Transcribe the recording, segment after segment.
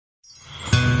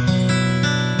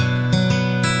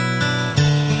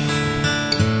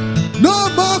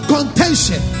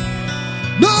tension,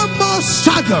 no more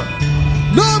struggle,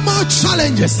 no more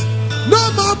challenges, no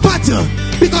more battle.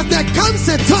 Because there comes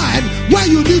a time where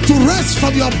you need to rest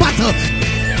from your battle.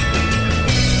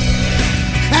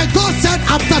 And God said,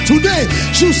 after today,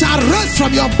 you shall rest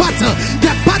from your battle.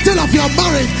 The battle of your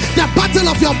marriage, the battle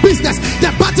of your business,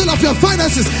 the battle of your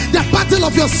finances, the battle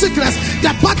of your sickness,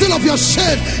 the battle of your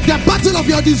shame, the battle of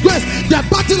your disgrace, the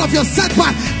battle of your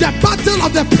setback, the battle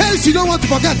of the pains you don't want to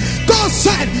forget. God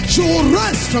said, you will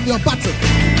rest from your battle.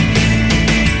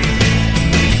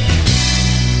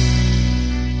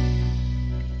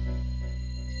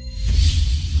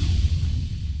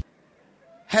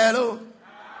 Hello.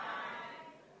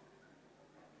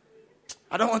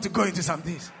 I don't want to go into some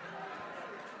things.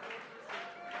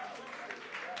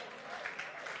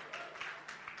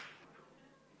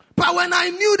 But when I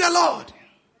knew the Lord,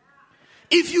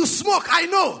 if you smoke, I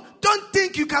know. Don't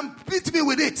think you can beat me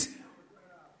with it.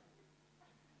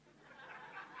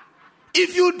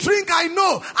 If you drink, I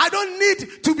know. I don't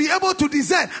need to be able to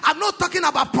discern. I'm not talking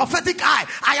about prophetic eye.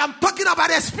 I am talking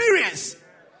about experience.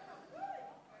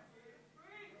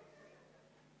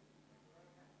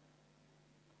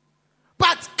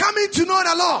 But coming to know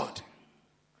the Lord,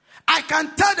 I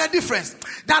can tell the difference.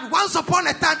 That once upon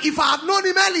a time, if I have known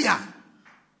him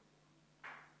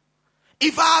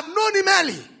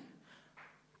earlier,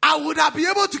 I would have been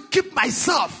able to keep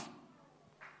myself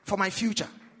for my future.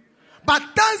 But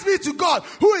thanks be to God,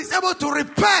 who is able to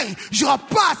repair your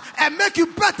past and make you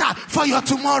better for your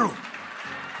tomorrow.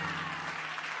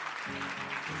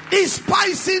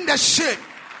 Despising the shame.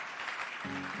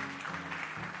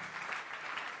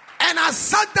 And I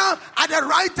sat down at the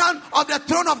right hand of the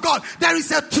throne of God. There is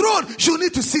a throne you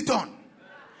need to sit on.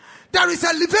 There is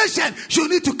elevation you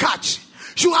need to catch.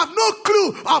 You have no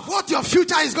clue of what your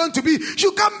future is going to be.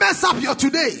 You can't mess up your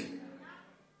today.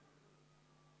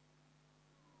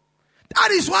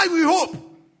 That is why we hope.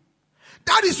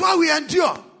 That is why we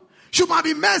endure. You might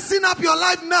be messing up your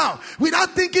life now without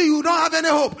thinking you don't have any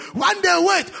hope. One day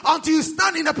wait until you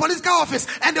stand in the political office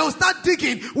and they will start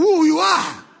thinking who you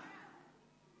are.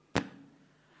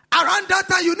 Around that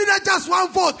time, you needed just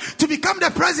one vote to become the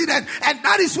president. And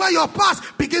that is where your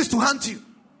past begins to haunt you.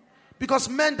 Because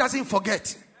man doesn't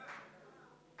forget.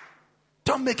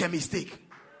 Don't make a mistake.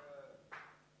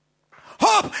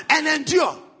 Hope and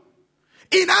endure.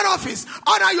 In that office,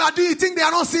 all that you are doing, you think they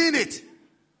are not seeing it.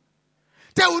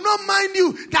 They will not mind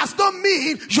you. Does not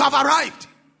mean you have arrived.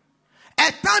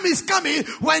 A time is coming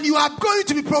when you are going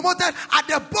to be promoted at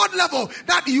the board level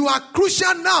that you are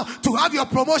crucial now to have your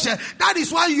promotion. That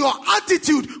is why your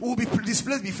attitude will be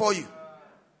displayed before you.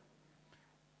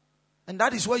 And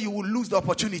that is where you will lose the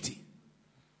opportunity.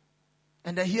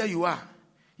 And then here you are.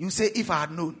 You say, if I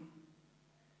had known.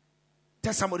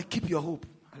 Tell somebody, keep your hope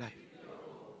alive.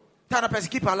 Tell the person,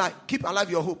 keep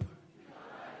alive your hope.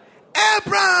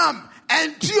 Abraham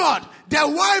endured. The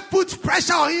wife put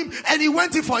pressure on him and he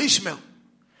went in for Ishmael.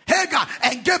 Hagar,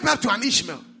 and gave birth to an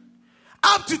Ishmael.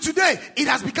 Up to today, it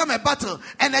has become a battle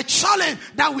and a challenge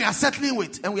that we are settling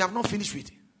with, and we have not finished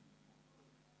with.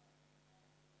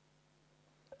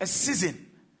 A season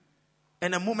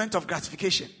and a moment of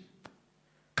gratification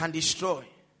can destroy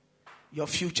your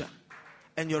future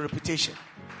and your reputation.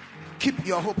 Keep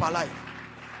your hope alive.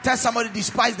 Tell somebody,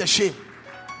 despise the shame.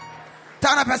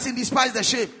 Tell a person, despise the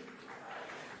shame.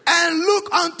 And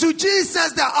look unto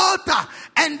Jesus, the author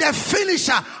and the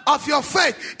finisher of your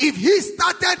faith. If he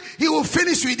started, he will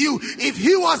finish with you. If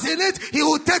he was in it, he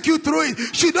will take you through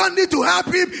it. You don't need to help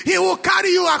him. He will carry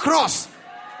you across.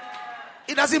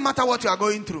 It doesn't matter what you are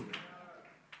going through.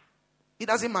 It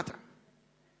doesn't matter.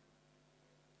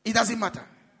 It doesn't matter.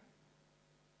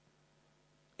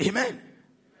 Amen.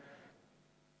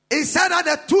 He said that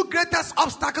the two greatest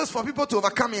obstacles for people to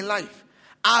overcome in life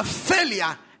are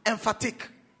failure and fatigue.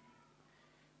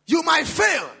 You might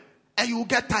fail and you will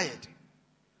get tired.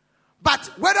 But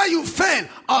whether you fail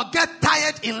or get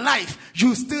tired in life,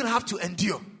 you still have to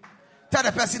endure. Tell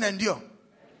the person, endure.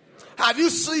 Have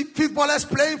you seen footballers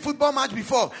playing football match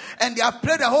before? And they have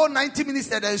played the whole 90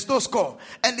 minutes and there is no score.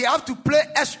 And they have to play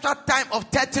extra time of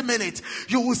 30 minutes.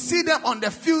 You will see them on the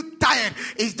field tired.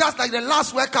 It's just like the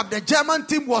last World Cup. The German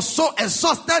team was so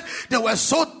exhausted. They were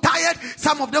so tired.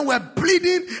 Some of them were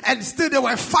bleeding and still they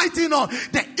were fighting on.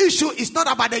 The issue is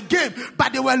not about the game,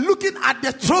 but they were looking at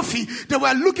the trophy. They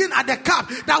were looking at the cup,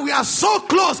 that we are so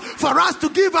close for us to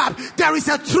give up. There is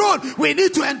a throne we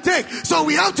need to take. So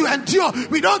we have to endure.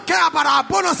 We don't care about our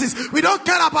bonuses. We don't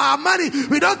care about our money.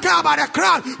 We don't care about the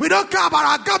crowd. We don't care about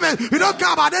our government. We don't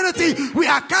care about anything. We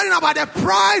are caring about the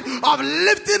pride of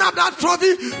lifting up that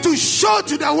trophy to show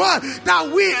to the world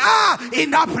that we are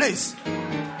in that place.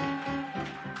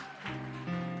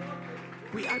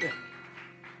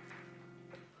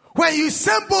 When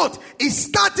Usain Bolt is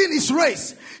starting his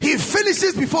race, he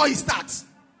finishes before he starts.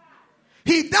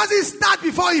 He doesn't start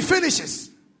before he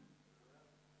finishes.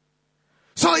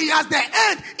 So he has the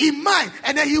end in mind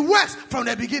and then he works from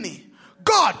the beginning.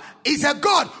 God is a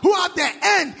God who has the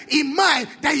end in mind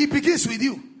that he begins with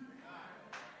you.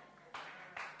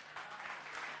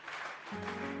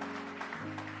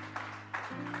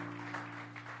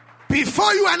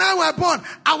 Before you and I were born,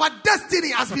 our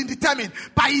destiny has been determined.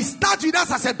 But he starts with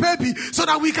us as a baby so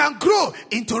that we can grow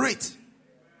into it.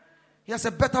 He has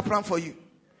a better plan for you.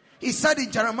 He said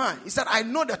in Jeremiah, he said, I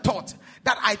know the thought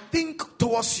that I think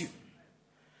towards you.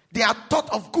 They are thought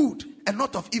of good and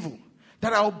not of evil,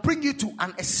 that I will bring you to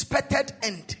an expected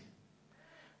end.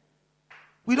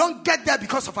 We don't get there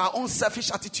because of our own selfish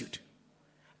attitude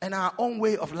and our own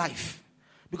way of life.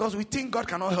 Because we think God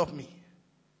cannot help me.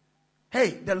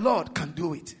 Hey, the Lord can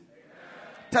do it.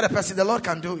 Tell the person, the Lord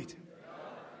can do it.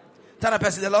 Tell the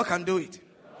person, the Lord can do it.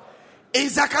 In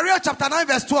Zechariah chapter 9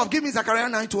 verse 12, give me Zechariah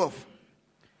 9:12.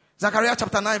 Zechariah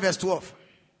chapter 9 verse 12.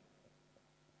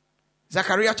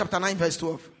 Zechariah chapter 9 verse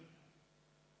 12.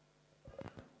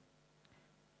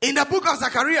 In the book of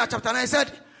Zechariah chapter 9, it said,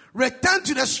 return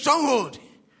to the stronghold,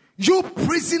 you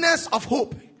prisoners of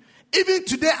hope. Even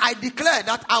today I declare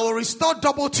that I will restore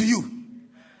double to you.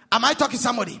 Am I talking to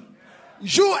somebody?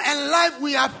 You and life,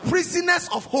 we are prisoners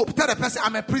of hope. Tell the person,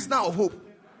 I'm a prisoner of hope.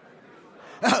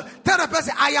 Tell the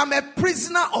person, I am a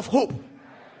prisoner of hope.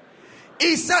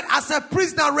 He said, as a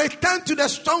prisoner, return to the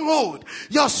stronghold.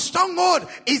 Your stronghold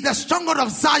is the stronghold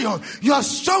of Zion. Your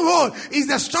stronghold is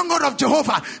the stronghold of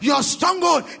Jehovah. Your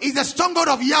stronghold is the stronghold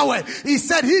of Yahweh. He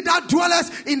said, he that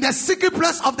dwelleth in the secret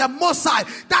place of the Most High,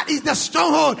 that is the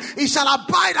stronghold. He shall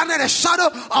abide under the shadow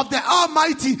of the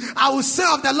Almighty. I will say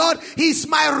of the Lord, he is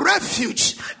my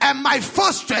refuge and my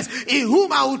fortress, in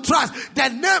whom I will trust. The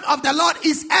name of the Lord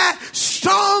is a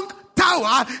strong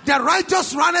tower. The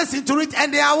righteous runners into it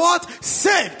and they are what?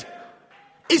 Saved.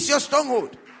 It's your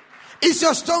stronghold. It's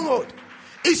your stronghold.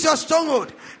 It's your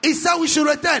stronghold. He said we should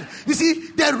return. You see,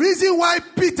 the reason why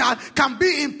Peter can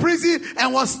be in prison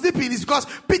and was sleeping is because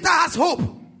Peter has hope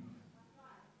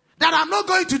that I'm not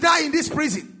going to die in this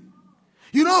prison.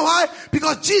 You know why?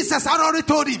 Because Jesus had already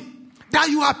told him that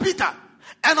you are Peter,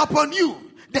 and upon you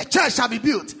the church shall be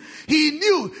built. He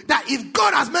knew that if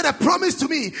God has made a promise to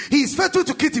me, he is faithful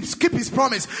to keep his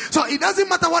promise. So it doesn't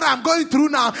matter what I'm going through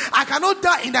now. I cannot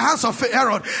die in the hands of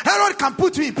Herod. Herod can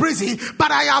put me in prison,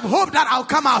 but I have hope that I'll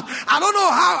come out. I don't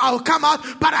know how I'll come out,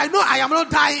 but I know I am not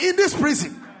dying in this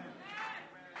prison.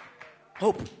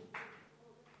 Hope.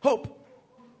 Hope.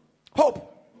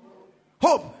 Hope.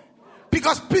 Hope.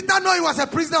 Because Peter knew he was a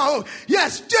prisoner of hope.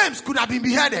 Yes, James could have been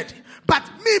beheaded. But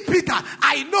me, Peter,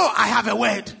 I know I have a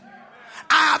word.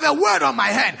 I have a word on my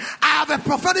head. I have a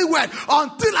prophetic word.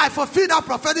 Until I fulfill that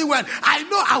prophetic word, I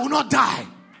know I will not die.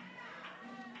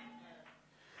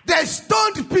 They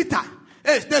stoned Peter.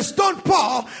 They stoned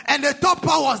Paul, and they thought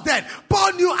Paul was dead.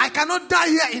 Paul knew, I cannot die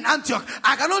here in Antioch.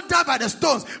 I cannot die by the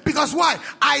stones. Because why?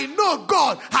 I know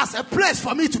God has a place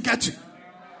for me to get to.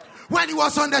 When he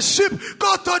was on the ship,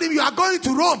 God told him, you are going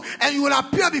to Rome and you will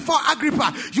appear before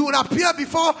Agrippa. You will appear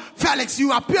before Felix. You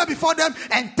will appear before them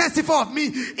and testify of me.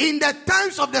 In the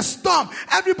times of the storm,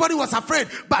 everybody was afraid.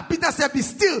 But Peter said, be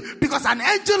still, because an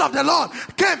angel of the Lord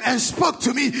came and spoke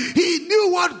to me. He knew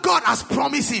what God has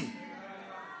promised him.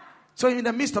 So in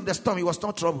the midst of the storm, he was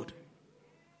not troubled.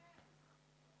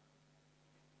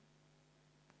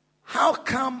 How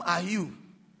calm are you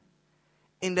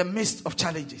in the midst of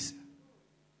challenges?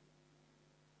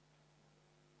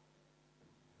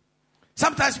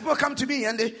 Sometimes people come to me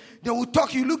and they will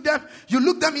talk. You look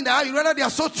them in the eye. You realize they are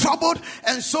so troubled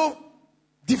and so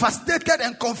devastated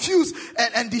and confused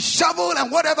and disheveled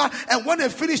and whatever. And when they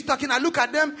finish talking, I look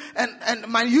at them and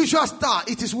my usual style,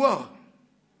 it is well.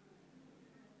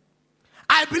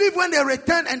 I believe when they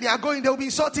return and they are going, they will be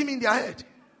insulting me in their head.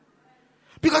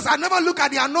 Because I never look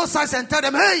at their nose size and tell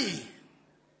them, hey,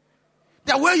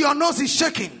 the way your nose is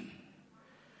shaking,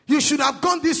 you should have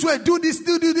gone this way, do this.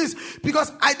 Because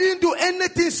I didn't do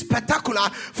anything spectacular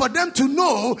for them to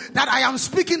know that I am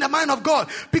speaking the mind of God.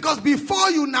 Because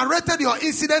before you narrated your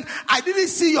incident, I didn't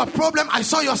see your problem, I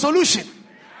saw your solution.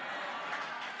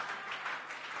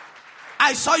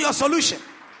 I saw your solution.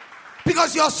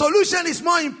 Because your solution is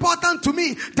more important to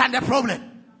me than the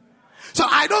problem. So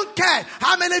I don't care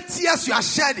how many tears you are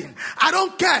shedding. I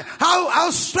don't care how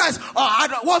stressed or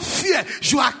what fear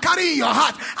you are carrying in your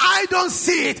heart. I don't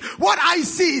see it. What I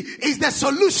see is the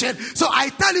solution. So I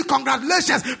tell you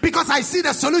congratulations because I see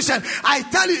the solution. I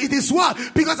tell you it is well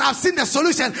because I've seen the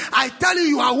solution. I tell you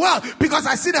you are well because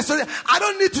I see the solution. I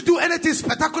don't need to do anything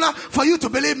spectacular for you to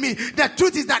believe me. The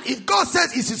truth is that if God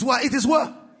says it is well, it is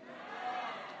well.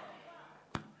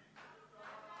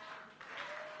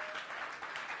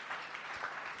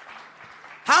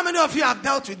 How many of you have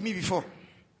dealt with me before?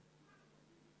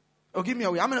 Oh, give me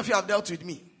a way. How many of you have dealt with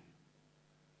me?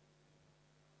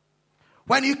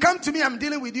 When you come to me, I'm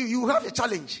dealing with you. You have a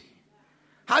challenge.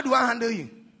 How do I handle you?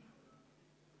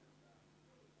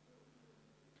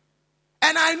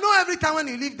 And I know every time when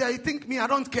you leave there, you think me, I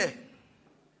don't care.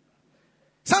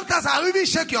 Sometimes I'll even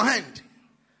shake your hand.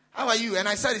 How are you? And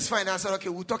I said, it's fine. And I said, okay,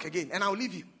 we'll talk again. And I'll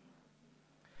leave you.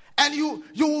 And you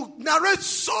will narrate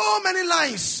so many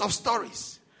lines of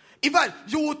stories. In fact,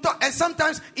 you will talk. And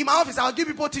sometimes in my office, I'll give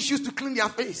people tissues to clean their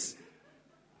face.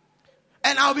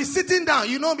 And I'll be sitting down.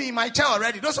 You know me in my chair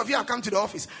already. Those of you have come to the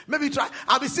office. Maybe try.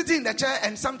 I'll be sitting in the chair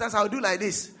and sometimes I'll do like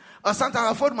this. Or sometimes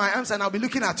I'll fold my arms and I'll be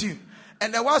looking at you.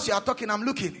 And then whilst you are talking, I'm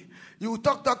looking. You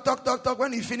talk.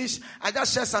 When you finish, I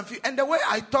just share something. And the way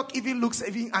I talk even looks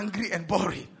even angry and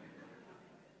boring.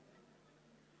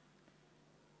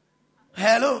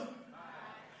 Hello?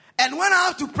 And when I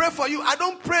have to pray for you, I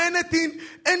don't pray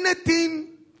anything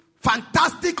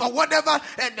fantastic or whatever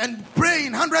and pray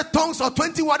in 100 tongues or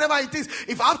 20, whatever it is.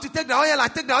 If I have to take the oil, I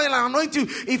take the oil and anoint you.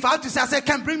 If I have to say, I say,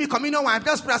 can bring me communion wine, I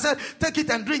just pray, I said, take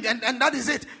it and drink, and that is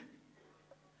it.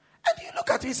 And you look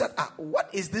at me and said,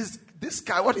 what is this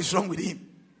guy? What is wrong with him?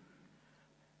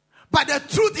 But the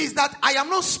truth is that I am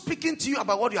not speaking to you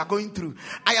about what you are going through.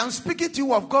 I am speaking to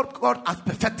you of God has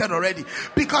perfected already.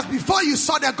 Because before you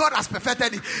saw that God has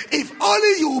perfected it, if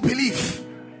only you will believe.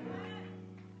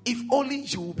 If only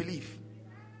you will believe.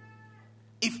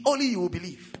 If only you will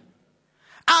believe.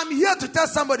 I'm here to tell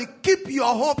somebody, keep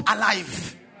your hope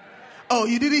alive. Oh,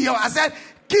 you didn't hear what I said?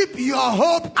 Keep your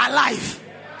hope alive.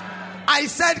 I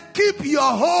said, keep your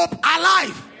hope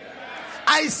alive.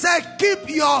 I said, keep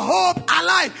your hope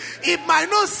alive. It might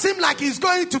not seem like it's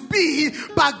going to be,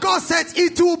 but God said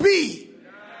it will be.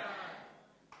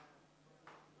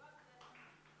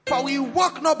 For we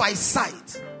walk not by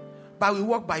sight, but we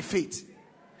walk by faith.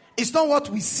 It's not what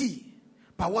we see,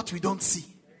 but what we don't see.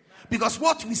 Because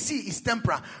what we see is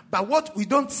temporal, but what we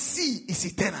don't see is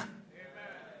eternal.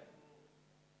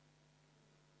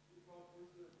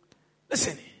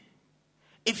 Listen,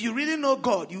 if you really know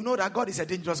God, you know that God is a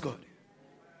dangerous God.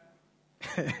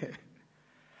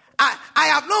 I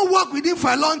have not worked with him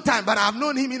for a long time, but I have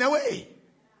known him in a way.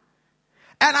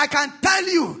 And I can tell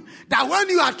you that when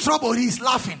you are troubled, he's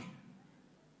laughing.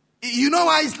 You know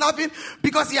why he's laughing?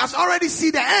 Because he has already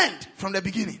seen the end from the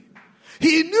beginning.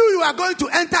 He knew you are going to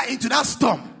enter into that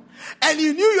storm. And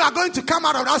he knew you are going to come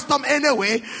out of that storm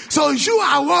anyway. So you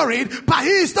are worried, but he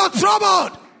is not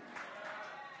troubled.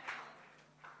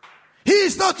 He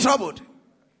is not troubled.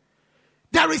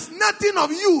 There is nothing of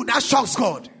you that shocks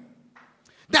God.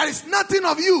 There is nothing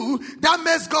of you that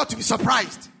makes God to be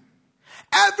surprised.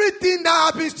 Everything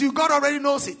that happens to you, God already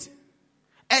knows it.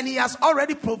 And he has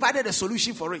already provided a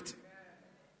solution for it.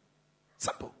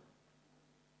 Simple.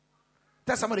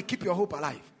 Tell somebody, keep your hope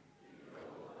alive.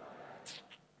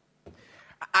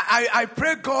 I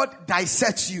pray God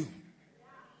dissects you.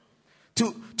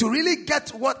 To really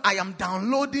get what I am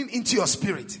downloading into your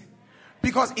spirit.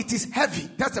 Because it is heavy.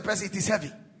 Tell the person it is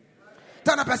heavy.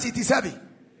 Tell the person it is heavy.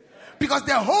 Because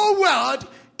the whole world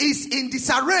is in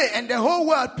disarray, and the whole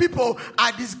world, people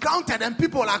are discounted, and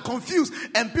people are confused,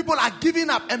 and people are giving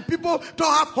up, and people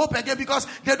don't have hope again because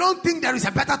they don't think there is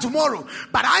a better tomorrow.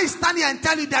 But I stand here and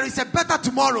tell you there is a better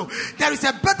tomorrow. There is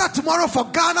a better tomorrow for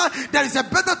Ghana. There is a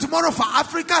better tomorrow for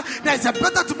Africa. There is a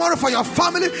better tomorrow for your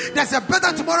family. There's a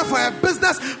better tomorrow for your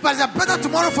business. There's a better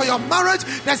tomorrow for your marriage.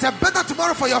 There's a better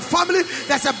tomorrow for your family.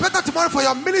 There's a better tomorrow for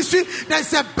your ministry.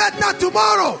 There's a better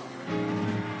tomorrow.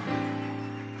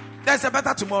 There's a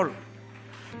better tomorrow.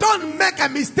 Don't make a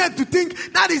mistake to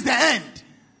think that is the end.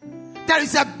 There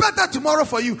is a better tomorrow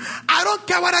for you. I don't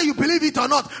care whether you believe it or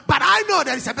not, but I know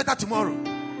there is a better tomorrow.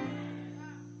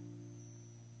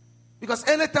 Because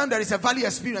anytime there is a valley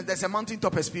experience, there's a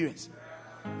mountaintop experience.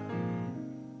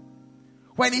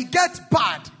 When it gets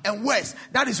bad and worse,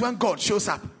 that is when God shows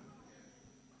up.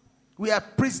 We are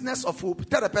prisoners of hope.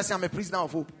 Tell the person, I'm a prisoner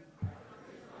of hope.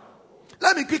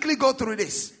 Let me quickly go through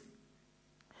this.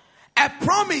 A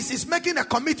promise is making a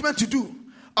commitment to do,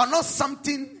 or not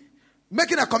something,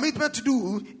 making a commitment to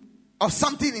do of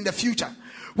something in the future.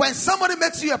 When somebody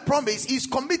makes you a promise, he's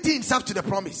committing himself to the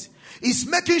promise. He's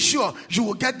making sure you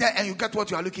will get there and you get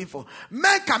what you are looking for.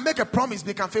 Men can make a promise,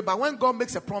 they can fail. But when God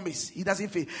makes a promise, he doesn't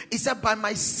fail. He said, by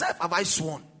myself have I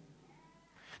sworn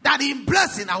that in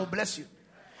blessing I will bless you.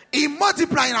 In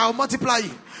multiplying I will multiply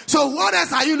you. So what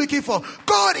else are you looking for?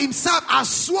 God himself has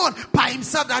sworn by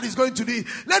himself that he's going to do it.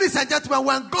 Ladies and gentlemen,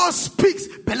 when God speaks,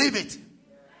 believe it.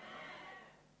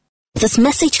 This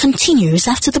message continues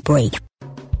after the break.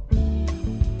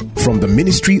 From the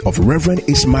ministry of Reverend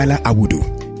Ismaila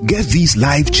Awudu, get these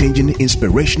life-changing,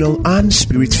 inspirational, and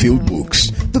spirit-filled books.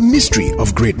 The Mystery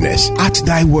of Greatness, At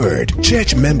Thy Word,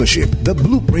 Church Membership, The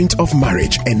Blueprint of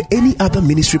Marriage, and any other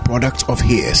ministry product of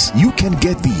his. You can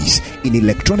get these in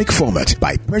electronic format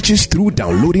by purchase through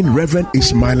downloading Reverend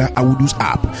Ismaila Awudu's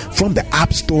app from the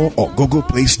App Store or Google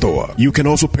Play Store. You can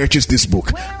also purchase this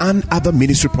book and other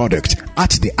ministry product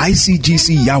at the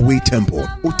ICGC Yahweh Temple,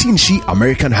 Otinshi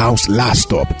American House, Last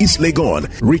Stop, East Legon.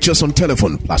 Reach us on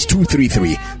telephone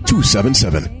 +233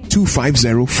 277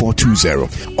 250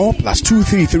 420 or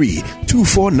 +233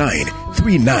 249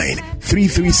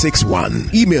 393361.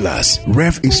 Email us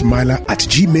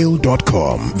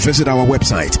revismaila@gmail.com. Visit our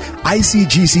website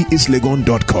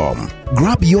icgcislegon.com.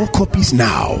 Grab your copies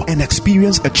now and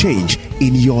experience a change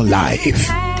in your life.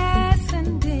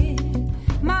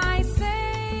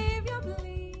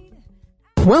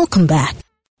 Welcome back.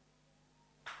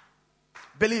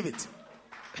 Believe it.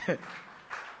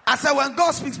 I said, when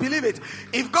God speaks, believe it.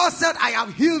 If God said, I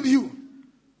have healed you,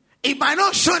 it might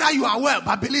not show that you are well,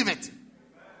 but believe it.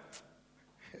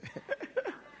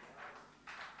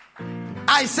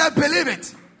 I said, believe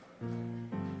it.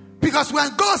 Because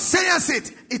when God says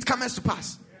it, it comes to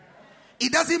pass.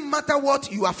 It doesn't matter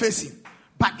what you are facing,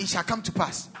 but it shall come to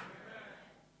pass.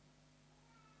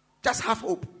 Just have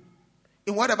hope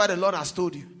in whatever the Lord has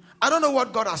told you. I don't know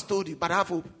what God has told you, but have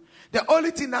hope. The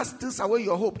only thing that steals away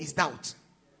your hope is doubt.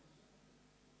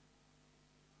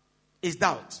 Is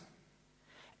doubt.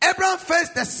 Abraham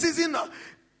faced the season.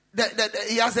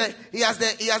 He has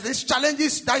these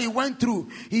challenges that he went through.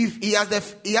 He has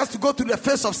to go through the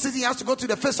phase of season. He has to go through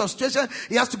the phase of situation.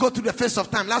 He has to go through the phase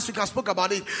of time. Last week I spoke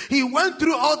about it. He went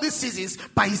through all these seasons,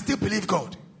 but he still believed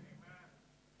God.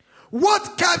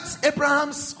 What kept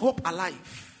Abraham's hope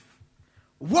alive?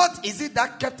 What is it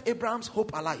that kept Abraham's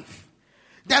hope alive?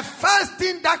 The first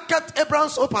thing that kept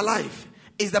Abraham's hope alive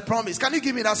is the promise. Can you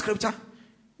give me that scripture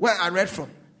where I read from?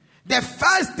 The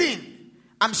first thing,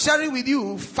 I'm sharing with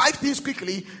you 5 things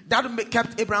quickly that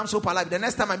kept Abraham's hope alive. The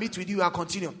next time I meet with you, I'll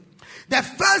continue. The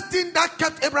first thing that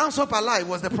kept Abraham's hope alive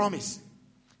was the promise.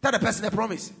 Tell the person the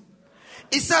promise.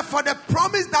 He said, for the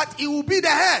promise that he will be the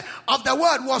head of the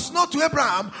world was not to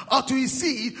Abraham or to his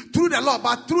seed through the law,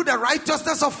 but through the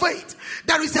righteousness of faith.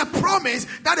 There is a promise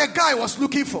that a guy was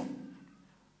looking for.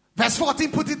 Verse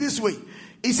 14 put it this way.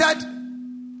 He said,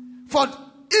 for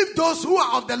if those who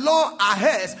are of the law are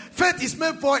heirs, faith is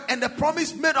made void and the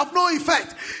promise made of no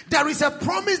effect. There is a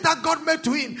promise that God made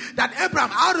to him that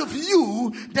Abraham, out of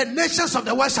you, the nations of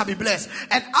the world shall be blessed.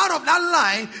 And out of that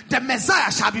line, the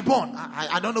Messiah shall be born.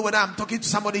 I don't know whether I'm talking to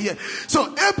somebody here.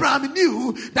 So Abraham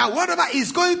knew that whatever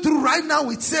he's going through right now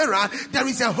with Sarah, there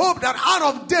is a hope that out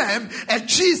of them, a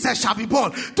Jesus shall be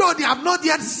born. Though they have not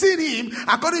yet seen him,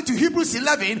 according to Hebrews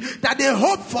 11, that they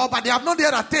hope for, but they have not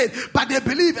yet attained. But they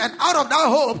believe, and out of that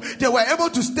hope, they were able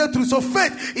to stay through. So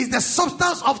faith is the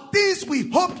substance of things we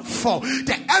hoped for,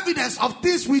 the evidence of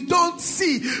things we don't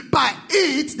see. By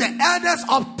it, the elders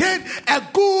obtained a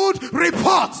good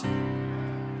report,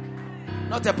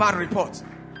 not a bad report.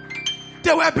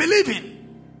 They were believing.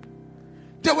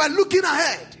 They were looking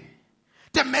ahead.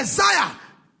 The Messiah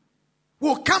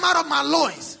will come out of my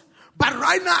loins. But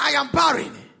right now I am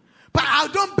barren. But I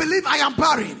don't believe I am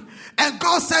barren. And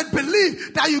God said,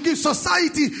 believe that you give.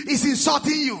 Society is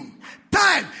insulting you.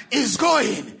 Time is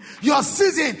going. Your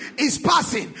season is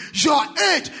passing. Your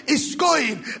age is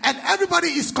going. And everybody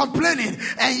is complaining.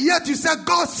 And yet you said,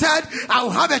 God said, I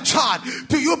will have a child.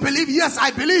 Do you believe? Yes, I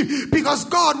believe. Because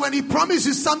God, when he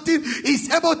promises something,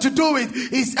 he's able to do it.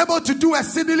 He's able to do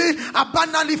exceedingly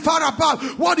abundantly far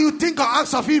above what you think or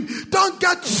ask of him. Don't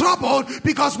get troubled,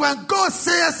 because when God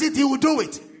says it, he will do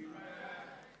it.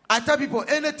 I tell people,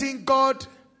 anything God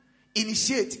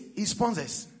initiates, he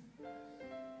sponsors.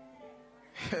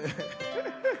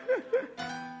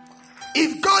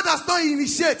 If God does not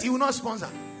initiate, he will not sponsor.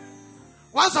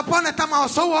 Once upon a time, I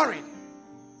was so worried,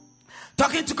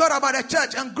 talking to God about the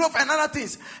church and growth and other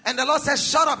things. And the Lord said,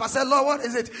 shut up. I said, Lord, what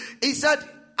is it? He said,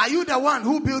 are you the one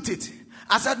who built it?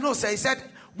 I said, no, sir. He said,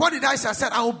 what did I say? I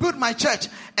said, I will build my church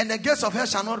and the gates of hell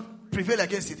shall not prevail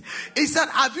against it. He said,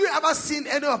 have you ever seen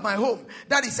any of my home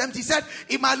that is empty? He said,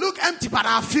 it might look empty, but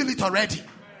I feel it already.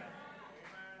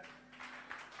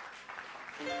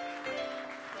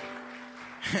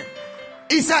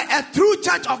 He said, a true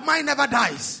church of mine never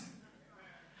dies.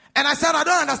 And I said, I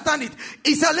don't understand it.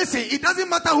 He said, listen, it doesn't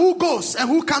matter who goes and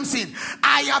who comes in.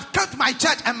 I have kept my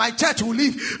church and my church will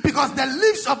live, because the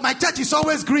leaves of my church is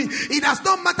always green. It does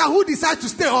not matter who decides to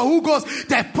stay or who goes.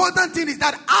 The important thing is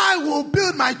that I will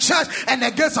build my church and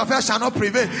the gates of hell shall not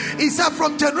prevail. He said,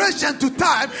 from generation to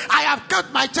time, I have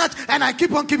kept my church and I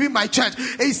keep on keeping my church.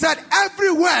 He said,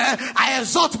 everywhere I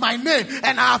exalt my name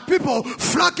and I have people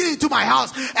flocking into my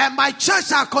house, and my church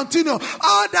shall continue.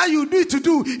 All that you need to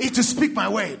do is to speak my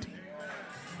word.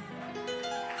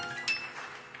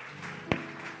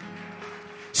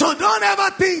 So don't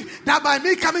ever think that by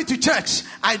me coming to church,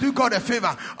 I do God a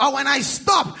favor. Or when I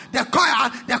stop the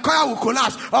choir will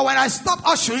collapse. Or when I stop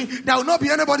ushering, there will not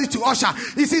be anybody to usher.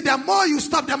 You see, the more you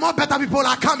stop, the more better people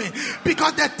are coming.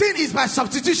 Because the thing is by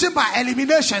substitution, by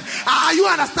elimination. Are you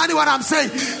understanding what I'm saying?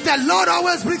 The Lord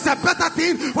always brings a better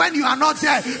thing when you are not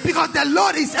there. Because the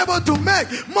Lord is able to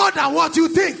make more than what you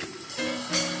think.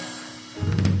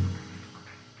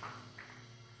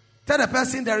 Tell the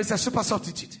person there is a super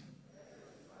substitute.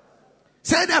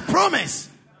 Say the promise.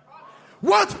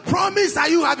 What promise are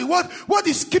you having? What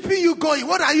is keeping you going?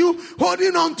 What are you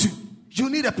holding on to? You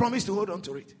need a promise to hold on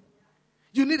to it.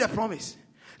 You need a promise.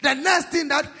 The next thing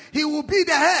that he will be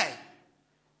the heir.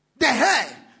 The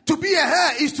heir. To be a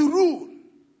heir is to rule.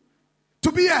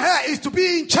 To be a heir is to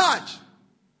be in charge.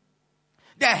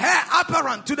 The heir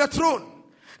apparent to the throne.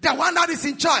 The one that is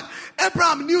in charge.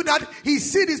 Abraham knew that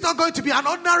his seed is not going to be an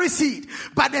ordinary seed,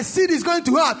 but the seed is going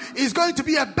to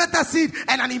be a better seed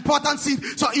and an important seed.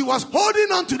 So he was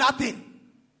holding on to that thing.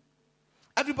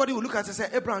 Everybody will look at us and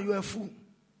say, Abraham, you are a fool.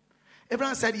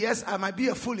 Abraham said, yes, I might be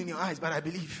a fool in your eyes, but I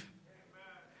believe.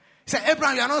 He said,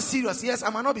 Abraham, you are not serious. Yes, I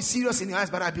might not be serious in your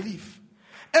eyes, but I believe.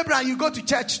 Abraham, you go to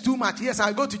church too much. Yes,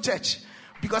 I go to church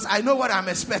because I know what I'm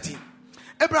expecting.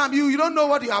 Abraham, you don't know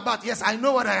what you're about. Yes, I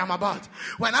know what I am about.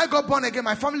 When I got born again,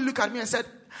 my family looked at me and said,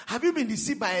 have you been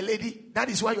deceived by a lady? That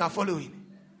is why you are following.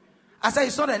 I said,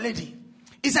 it's not a lady.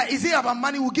 He said, is it about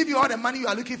money? We'll give you all the money you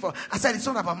are looking for. I said, it's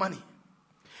not about money.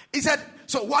 He said,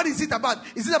 so what is it about?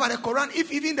 Is it about the Quran?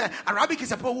 If even the Arabic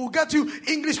is about, we'll get you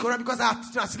English Quran because there are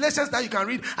translations that you can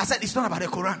read. I said, it's not about the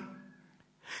Quran.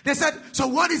 They said, so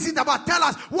what is it about? Tell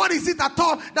us, what is it at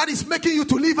all that is making you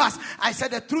to leave us? I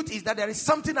said, the truth is that there is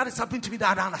something that is happening to me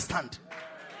that I don't understand.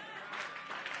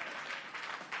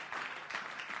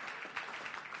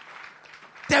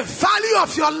 The value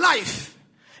of your life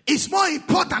is more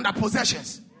important than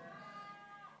possessions.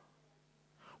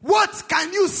 What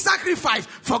can you sacrifice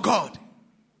for God?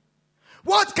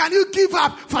 What can you give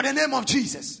up for the name of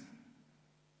Jesus?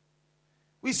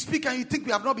 We speak and you think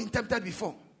we have not been tempted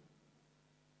before.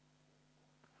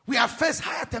 We have faced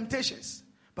higher temptations,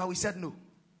 but we said no.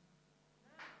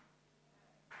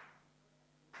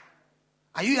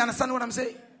 Are you understanding what I'm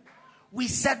saying? We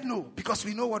said no because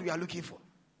we know what we are looking for.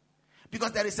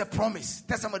 Because there is a promise.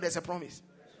 Tell somebody there's a promise.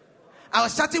 I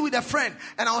was chatting with a friend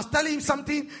and I was telling him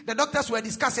something the doctors were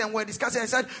discussing. I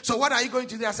said, so what are you going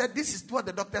to do? I said, this is what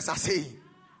the doctors are saying.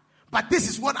 But this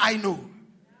is what I know.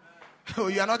 Oh,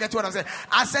 you are not getting what I'm saying.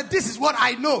 I said, this is what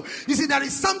I know. You see, there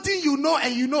is something you know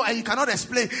and you cannot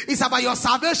explain. It's about your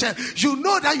salvation. You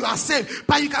know that you are saved,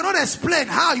 but you cannot explain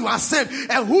how you are saved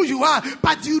and who you are.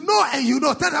 But you know and you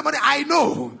know. Tell somebody, I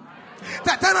know.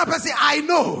 Tell another person, I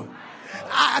know.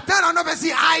 Tell another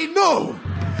person, I know.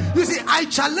 You see, I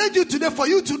challenge you today for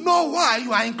you to know why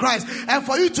you are in Christ and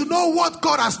for you to know what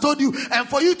God has told you and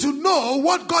for you to know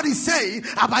what God is saying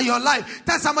about your life.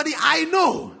 Tell somebody, I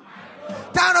know.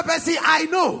 Tell another person, I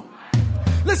know.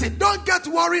 Listen, don't get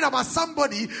worried about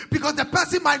somebody because the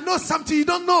person might know something you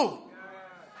don't know.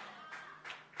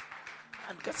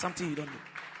 And get something you don't know.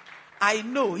 I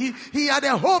know. He had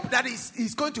a hope that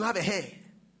he's going to have a hair.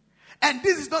 And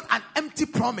this is not an empty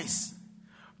promise,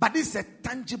 but this is a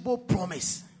tangible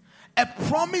promise. A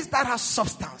promise that has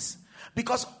substance.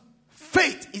 Because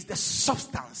faith is the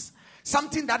substance.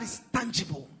 Something that is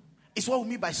tangible. It's what we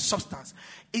mean by substance.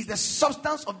 It's the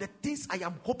substance of the things I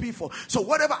am hoping for. So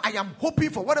whatever I am hoping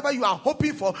for, whatever you are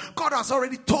hoping for, God has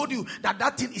already told you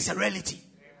that thing is a reality.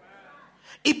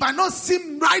 It might not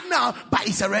seem right now, but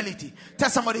it's a reality. Tell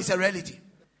somebody it's a reality.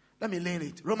 Let me lay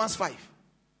it. Romans 5.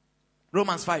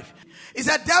 It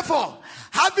said, therefore,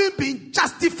 having been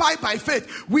justified by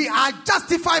faith, we are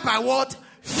justified by what?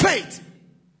 Faith.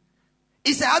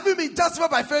 He said, having been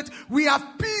justified by faith, we have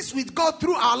peace with God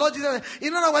through our Lord Jesus.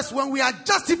 In other words, when we are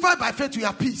justified by faith, we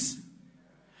have peace.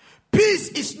 Peace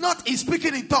is not in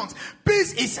speaking in tongues.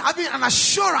 Peace is having an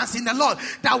assurance in the Lord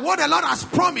that what the Lord has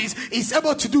promised is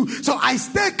able to do. So I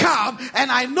stay calm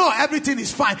and I know everything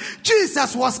is fine.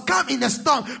 Jesus was calm in the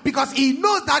storm because he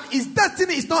knows that his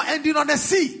destiny is not ending on the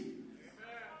sea.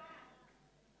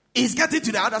 He's getting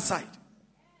to the other side.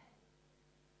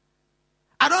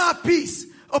 I don't have peace.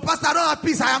 Oh, Pastor, I don't have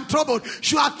peace. I am troubled.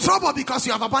 You are troubled because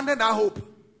you have abandoned that hope.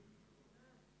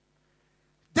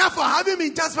 Therefore, having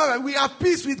been justified, we have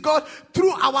peace with God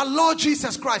through our Lord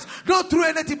Jesus Christ. Not through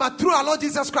anything, but through our Lord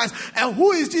Jesus Christ. And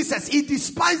who is Jesus? He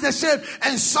despised the shame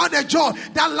and saw the joy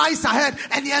that lies ahead,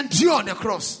 and he endured the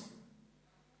cross.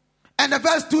 And the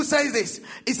verse 2 says this.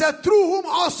 It said, through whom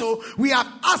also we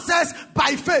have access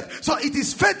by faith. So it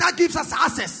is faith that gives us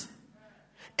access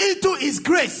into his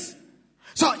grace.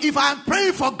 So if I am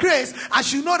praying for grace, I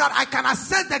should know that I can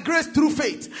access the grace through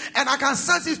faith. And I can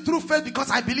access it through faith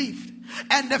because I believe.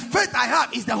 And the faith I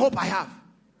have is the hope I have.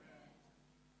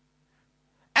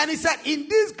 And he said, in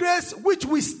this grace which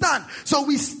we stand. So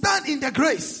we stand in the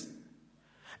grace.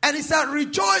 And he said,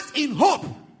 rejoice in hope.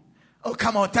 Oh,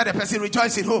 come on, tell the person,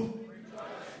 rejoice in hope. Rejoice.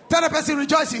 Tell the person,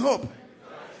 rejoice in hope. Rejoice.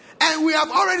 And we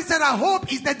have already said that hope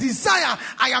is the desire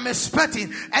I am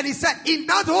expecting. And he said, in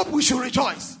that hope we should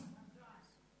rejoice.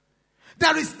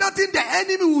 There is nothing the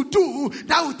enemy will do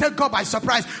that will take God by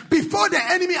surprise. Before the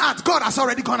enemy acts, God has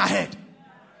already gone ahead.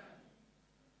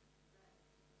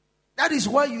 That is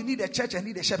why you need a church and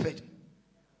need a shepherd.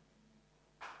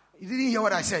 You didn't hear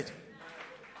what I said.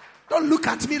 Don't look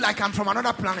at me like I'm from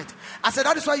another planet. I said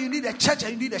that is why you need a church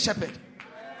and you need a shepherd.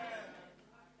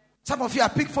 Some of you are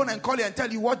pick phone and call you and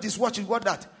tell you what this, watch it, what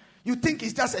that. You think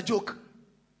it's just a joke.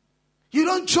 You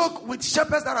don't joke with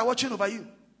shepherds that are watching over you.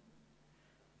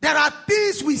 There are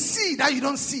things we see that you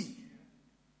don't see.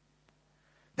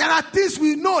 There are things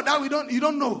we know that you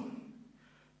don't know.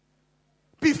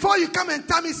 Before you come and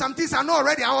tell me some things I know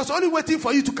already, I was only waiting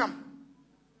for you to come.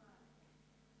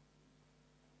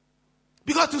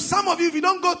 Because to some of you, if you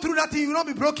don't go through that thing, you will not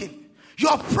be broken.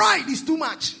 Your pride is too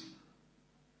much.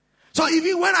 So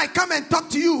even when I come and talk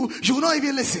to you, you will not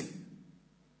even listen.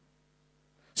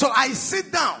 So I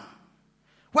sit down.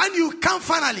 When you come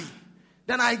finally,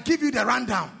 then I give you the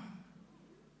rundown.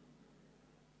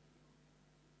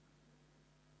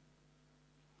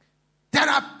 There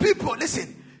are people,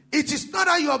 listen, it is not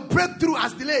that your breakthrough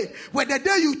has delayed. When the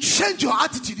day you change your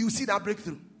attitude, you see that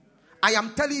breakthrough. I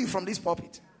am telling you from this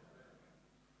pulpit.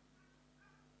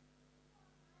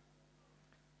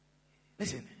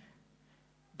 Listen,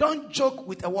 don't joke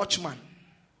with a watchman.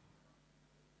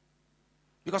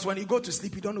 Because when you go to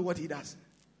sleep, you don't know what he does.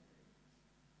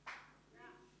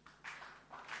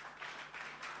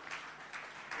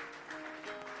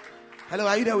 Hello,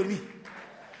 are you there with me?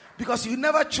 Because you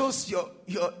never chose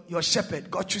your shepherd.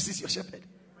 God chooses your shepherd.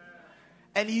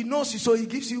 And he knows you, so he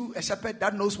gives you a shepherd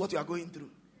that knows what you are going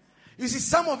through. You see,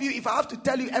 some of you, if I have to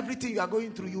tell you everything you are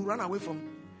going through, you run away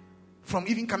from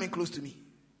even coming close to me.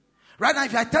 Right now,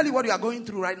 if I tell you what you are going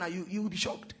through right now, you will be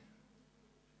shocked.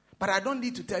 But I don't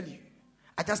need to tell you.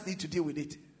 I just need to deal with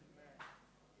it.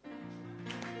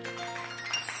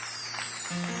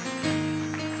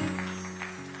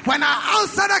 When an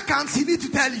outsider comes, he needs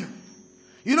to tell you.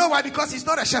 You know why? Because he's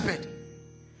not a shepherd.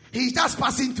 He's just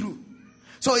passing through.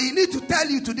 So he needs to tell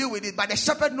you to deal with it. But the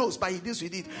shepherd knows, but he deals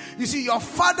with it. You see, your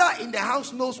father in the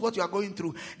house knows what you are going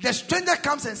through. The stranger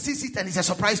comes and sees it and it's a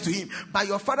surprise to him. But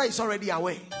your father is already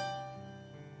aware.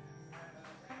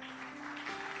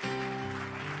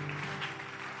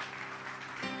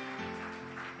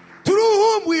 Through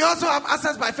whom we also have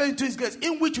access by faith into his grace,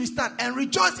 in which we stand and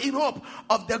rejoice in hope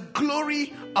of the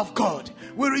glory of God.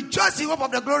 We rejoice in hope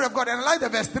of the glory of God. And I like the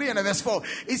verse 3 and the verse 4.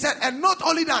 He said, and not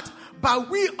only that, but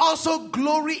we also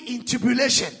glory in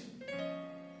tribulation.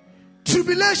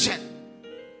 Tribulation.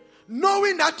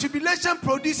 Knowing that tribulation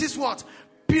produces what?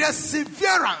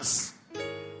 Perseverance.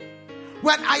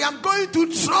 When I am going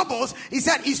through troubles, he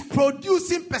said, it's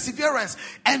producing perseverance,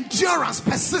 endurance,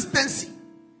 persistency.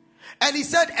 And he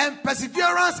said, and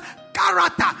perseverance,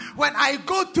 character. When I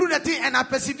go through the thing and I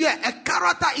persevere, a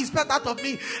character is built out of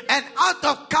me. And out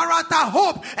of character,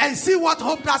 hope. And see what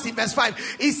hope does in verse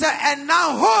 5. He said, and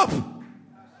now hope.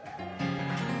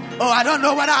 Oh, I don't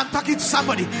know whether I'm talking to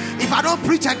somebody. If I don't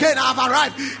preach again, I've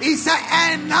arrived. He said,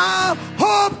 and now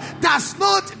hope does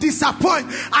not disappoint.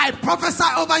 I prophesy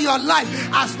over your life.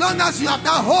 As long as you have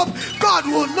that hope, God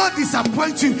will not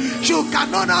disappoint you. You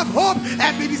cannot have hope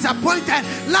and be disappointed.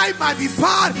 Life might be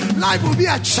bad. Life will be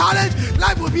a challenge.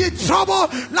 Life will be in trouble.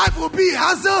 Life will be a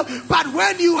hassle. But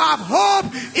when you have hope,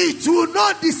 it will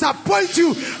not disappoint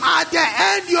you. At the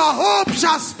end, your hope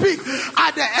shall speak.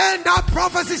 At the end, that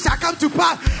prophecy shall come to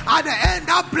pass. At the end,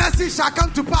 that blessing shall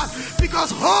come to pass.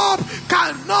 Because hope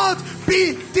cannot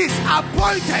be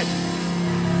disappointed.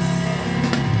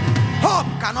 Hope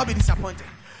cannot be disappointed.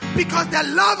 Because the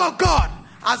love of God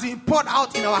has been poured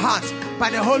out in our hearts by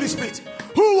the Holy Spirit,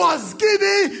 who was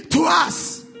given to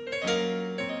us.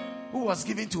 Who was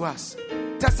given to us.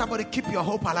 Tell somebody, keep your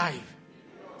hope alive.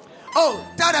 Oh,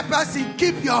 tell the person,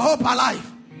 keep your hope alive.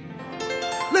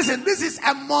 Listen, this is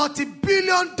a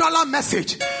multi-billion-dollar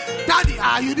message. Daddy,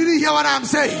 you didn't hear what I'm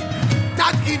saying.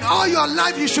 That in all your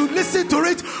life you should listen to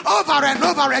it over and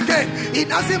over again. It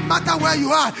doesn't matter where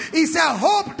you are. He said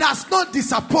hope does not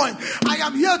disappoint. I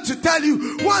am here to tell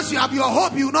you, once you have your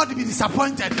hope, you will not be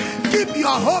disappointed. Keep your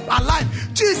hope alive.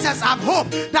 Jesus have hope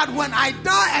that when I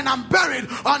die and I'm buried,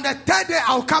 on the third day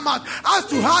I'll come out. As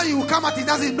to how he will come out, he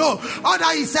doesn't know. All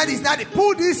that he said is that he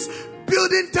pulled this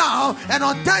building down, and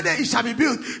on third day it shall be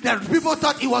built. The people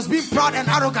thought he was being proud and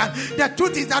arrogant. The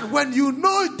truth is that when you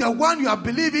know the one you are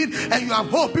believing and you have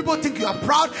hope, people think you are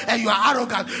proud and you are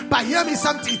arrogant. But hear me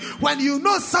something. When you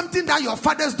know something that your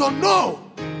fathers don't know,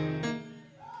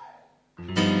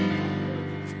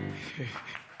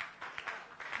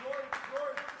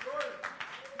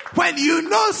 when you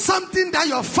know something that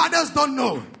your fathers don't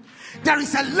know, there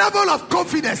is a level of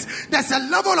confidence. There's a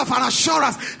level of an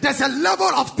assurance. There's a level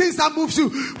of things that moves you.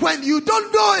 When you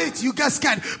don't know it, you get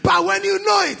scared. But when you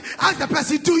know it, ask the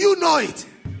person, do you know it?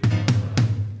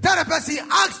 Tell the person,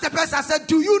 ask the person, I said,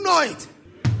 do you know it?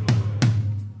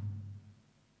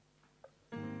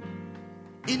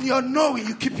 In your knowing,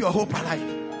 you keep your hope alive.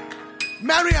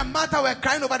 Mary and Martha were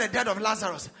crying over the death of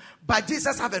Lazarus. But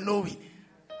Jesus had a knowing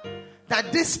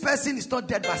that this person is not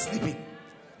dead but sleeping.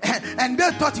 And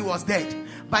they thought he was dead.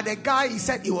 But the guy, he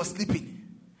said he was sleeping.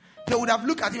 They would have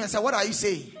looked at him and said, what are you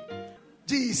saying?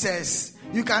 Jesus,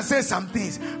 you can say some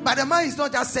things. But the man is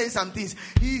not just saying some things.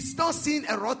 He's not seeing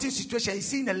a rotting situation. He's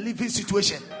seeing a living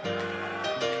situation.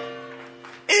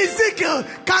 Ezekiel,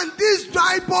 can these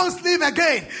dry bones live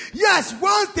again? Yes,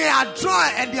 once they are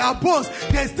dry and they are bones,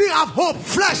 they still have hope.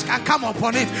 Flesh can come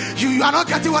upon it. You are not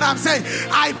getting what I'm saying.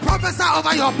 I prophesy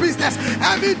over your business.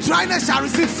 Every dryness shall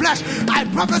receive flesh. I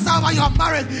prophesy over your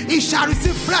marriage. It shall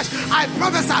receive flesh. I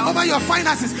prophesy over your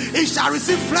finances. It shall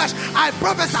receive flesh. I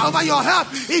prophesy over your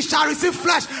health. It shall receive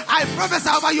flesh. I prophesy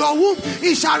over your womb.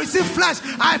 It shall receive flesh.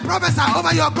 I prophesy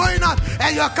over your going out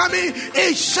and your coming.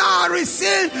 It shall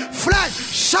receive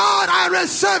flesh. Shout, I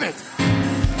receive it.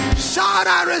 Shout,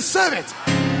 I receive it.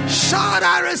 Shout,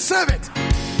 I receive it.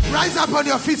 Rise up on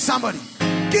your feet, somebody.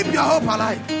 Keep your hope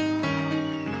alive.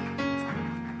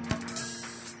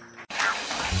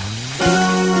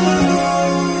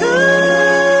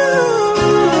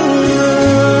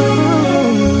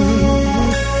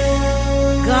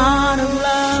 God of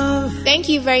love. Thank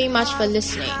you very much for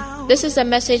listening. This is a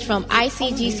message from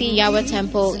ICGC Yahweh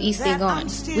Temple, East Legon.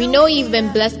 We know you've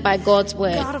been blessed by God's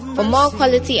word. For more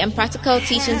quality and practical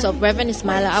teachings of Reverend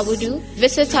Ismaila Abudu,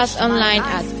 visit us online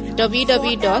at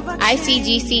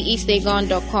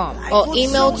www.icgceastlegon.com or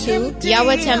email to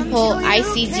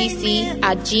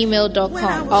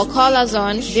yahwehtemple@gmail.com or call us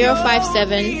on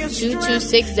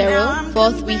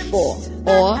 057-2260-434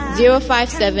 or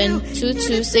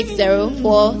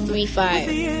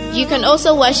 057-2260-435. You can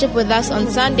also worship with us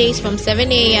on Sundays from 7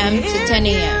 a.m. to 10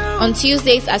 a.m. On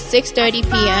Tuesdays at 6:30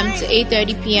 p.m. to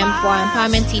 8:30 p.m. for our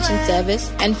empowerment teaching service,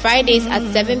 and Fridays at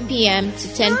 7 p.m. to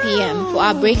 10 p.m. for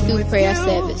our breakthrough prayer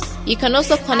service. You can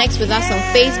also connect with us on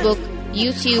Facebook,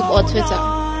 YouTube, or Twitter.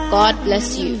 God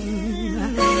bless you.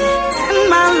 And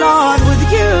my Lord,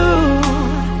 with you,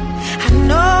 I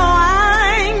know